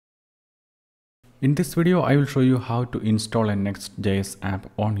In this video, I will show you how to install a Next.js app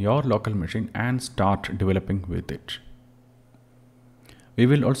on your local machine and start developing with it. We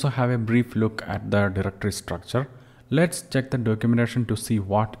will also have a brief look at the directory structure. Let's check the documentation to see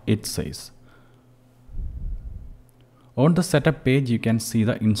what it says. On the setup page, you can see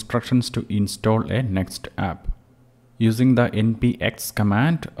the instructions to install a Next app. Using the npx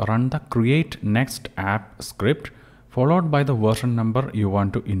command, run the create next app script followed by the version number you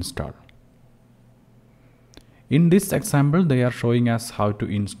want to install. In this example, they are showing us how to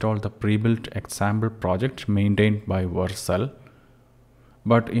install the pre-built example project maintained by Vercel.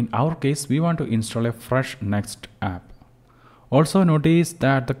 But in our case, we want to install a fresh Next app. Also notice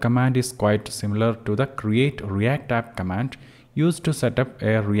that the command is quite similar to the create React app command used to set up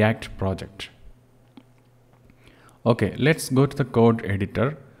a React project. Okay, let's go to the code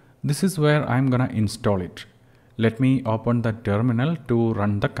editor. This is where I'm gonna install it. Let me open the terminal to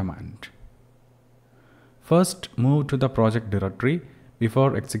run the command. First, move to the project directory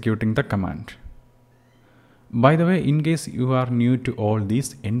before executing the command. By the way, in case you are new to all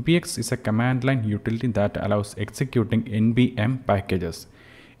these, npx is a command line utility that allows executing npm packages.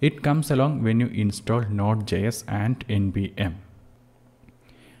 It comes along when you install Node.js and npm.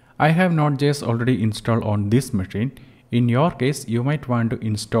 I have Node.js already installed on this machine. In your case, you might want to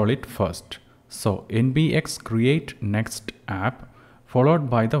install it first. So npx create next app followed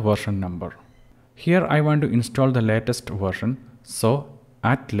by the version number. Here I want to install the latest version, so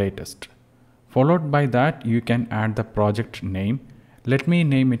at latest. Followed by that, you can add the project name. Let me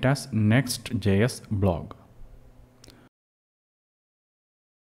name it as Next.js blog.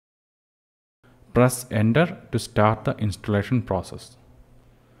 Press enter to start the installation process.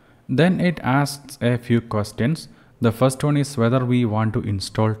 Then it asks a few questions. The first one is whether we want to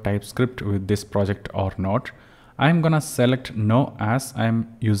install TypeScript with this project or not. I'm gonna select no as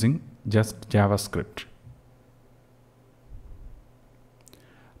I'm using just JavaScript.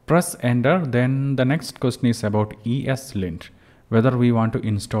 Press enter. Then the next question is about ESLint, whether we want to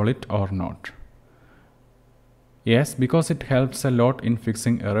install it or not. Yes, because it helps a lot in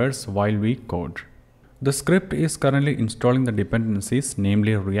fixing errors while we code. The script is currently installing the dependencies,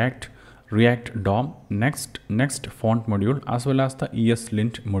 namely React, React DOM, Next font module, as well as the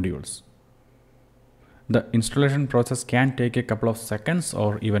ESLint modules. The installation process can take a couple of seconds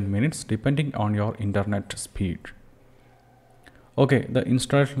or even minutes depending on your internet speed. Okay, the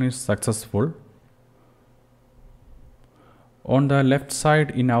installation is successful. On the left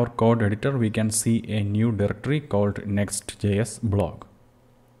side in our code editor, we can see a new directory called Next.js blog.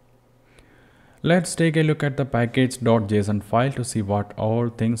 Let's take a look at the package.json file to see what all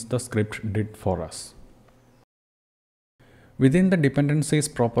things the script did for us. Within the dependencies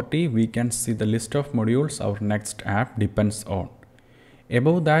property, we can see the list of modules our Next app depends on.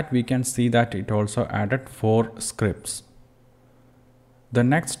 Above that, we can see that it also added 4 scripts. The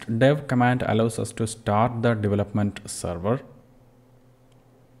next dev command allows us to start the development server.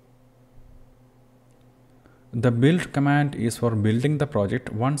 The build command is for building the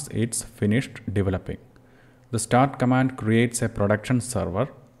project once it's finished developing. The start command creates a production server.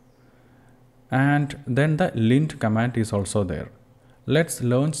 And then the lint command is also there. Let's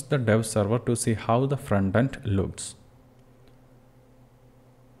launch the dev server to see how the front end looks.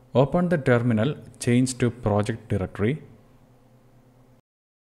 Open the terminal, change to project directory.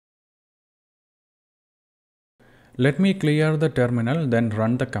 Let me clear the terminal, then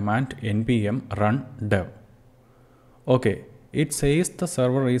run the command npm run dev. Okay, it says the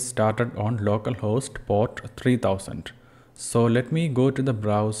server is started on localhost port 3000. So let me go to the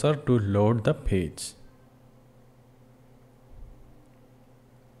browser to load the page.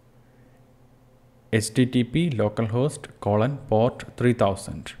 http localhost:/port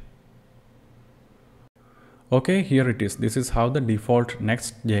 3000. Okay, here it is. This is how the default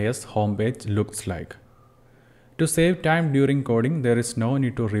Next.js homepage looks like. To save time during coding, there is no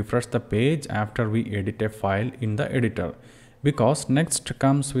need to refresh the page after we edit a file in the editor, because Next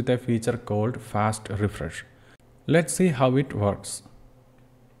comes with a feature called fast refresh. Let's see how it works.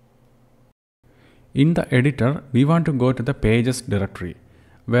 In the editor, we want to go to the pages directory,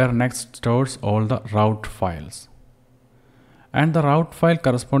 where Next stores all the route files. And the route file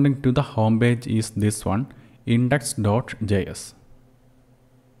corresponding to the homepage is this one, index.js.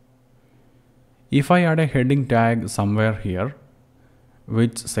 If I add a heading tag somewhere here,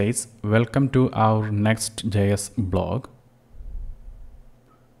 which says welcome to our Next.js blog,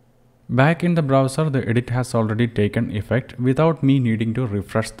 back in the browser, the edit has already taken effect without me needing to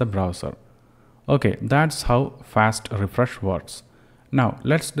refresh the browser. Okay, that's how fast refresh works. Now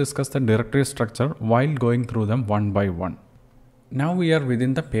let's discuss the directory structure while going through them one by one. Now we are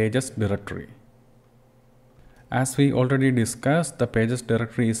within the pages directory. As we already discussed, the pages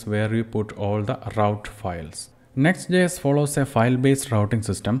directory is where we put all the route files. Next.js follows a file-based routing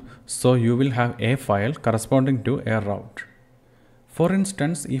system, so you will have a file corresponding to a route. For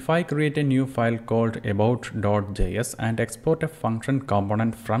instance, if I create a new file called about.js and export a function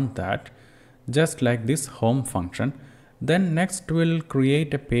component from that, just like this home function, then Next will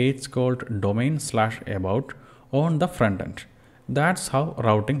create a page called domain/about on the front end. That's how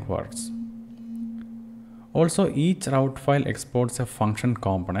routing works. Also, each route file exports a function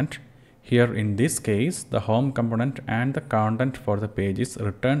component. Here in this case, the home component and the content for the page is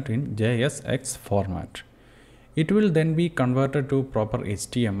returned in JSX format. It will then be converted to proper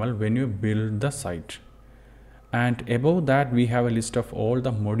HTML when you build the site. And above that, we have a list of all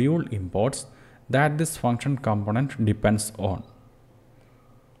the module imports that this function component depends on.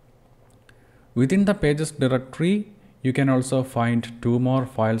 Within the pages directory, you can also find two more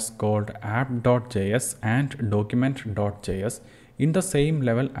files called app.js and document.js in the same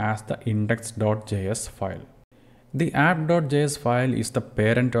level as the index.js file. The app.js file is the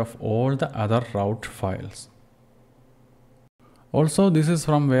parent of all the other route files. Also, this is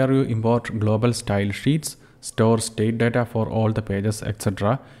from where you import global style sheets, store state data for all the pages,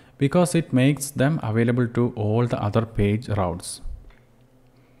 etc., because it makes them available to all the other page routes.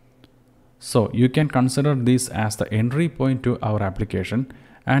 So you can consider this as the entry point to our application,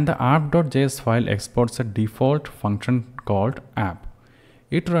 and the app.js file exports a default function called app.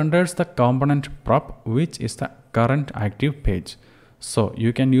 It renders the component prop, which is the current active page. So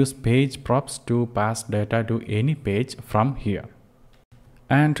you can use page props to pass data to any page from here.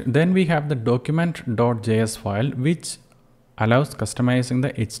 And then we have the document.js file, which allows customizing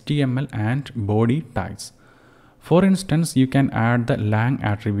the HTML and body tags. For instance, you can add the lang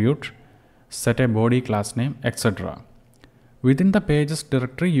attribute, set a body class name, etc. Within the pages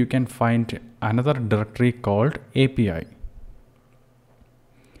directory, you can find another directory called API.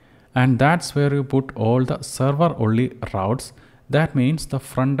 And that's where you put all the server-only routes. That means the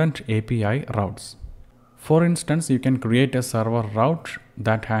front-end API routes. For instance, you can create a server route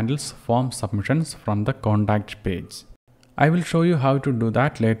that handles form submissions from the contact page. I will show you how to do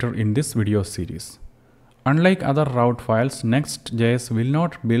that later in this video series. Unlike other route files, Next.js will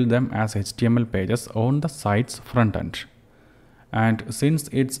not build them as HTML pages on the site's front end. And since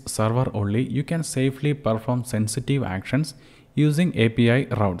it's server only, you can safely perform sensitive actions using API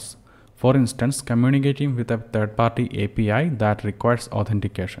routes. For instance, communicating with a third-party API that requires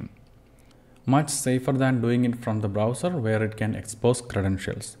authentication. Much safer than doing it from the browser where it can expose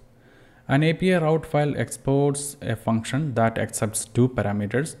credentials. An API route file exports a function that accepts two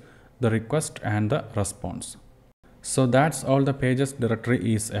parameters, the request and the response. So that's all the pages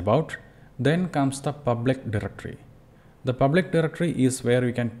directory is about. Then comes the public directory. The public directory is where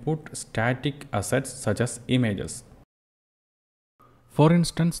we can put static assets such as images. For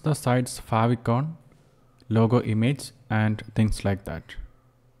instance, the site's favicon, logo image, and things like that.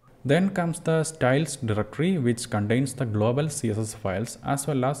 Then comes the styles directory, which contains the global CSS files as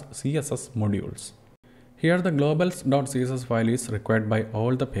well as CSS modules. Here the globals.css file is required by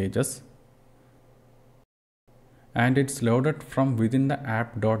all the pages, and it's loaded from within the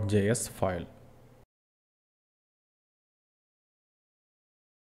app.js file.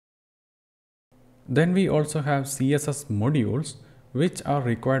 Then we also have CSS modules, which are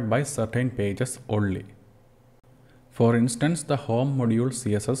required by certain pages only. For instance, the home module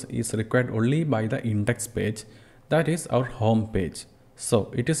CSS is required only by the index page, that is our home page.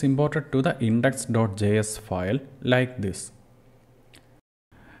 So it is imported to the index.js file like this.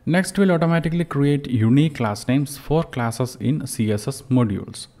 Next, we'll automatically create unique class names for classes in CSS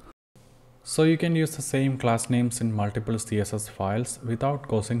modules. So you can use the same class names in multiple CSS files without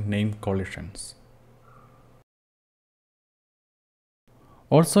causing name collisions.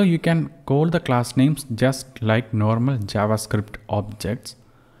 Also, you can call the class names just like normal JavaScript objects.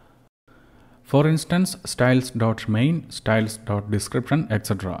 For instance, styles.main, styles.description,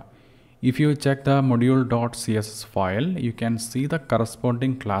 etc. If you check the module.css file, you can see the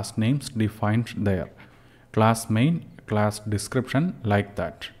corresponding class names defined there. Class main, class description, like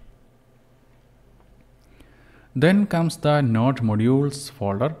that. Then comes the node modules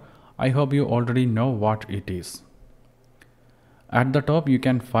folder. I hope you already know what it is. At the top, you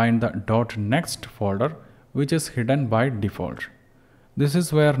can find the .next folder, which is hidden by default. This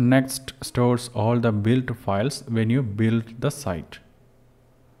is where Next stores all the build files when you build the site.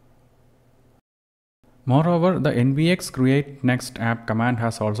 Moreover, the nbx create next app command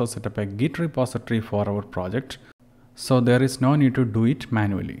has also set up a Git repository for our project, so there is no need to do it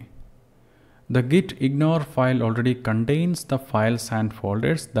manually. The git ignore file already contains the files and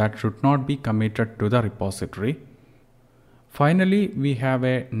folders that should not be committed to the repository. Finally, we have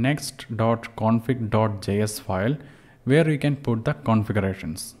a next.config.js file where we can put the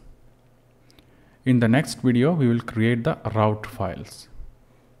configurations. In the next video, we will create the route files.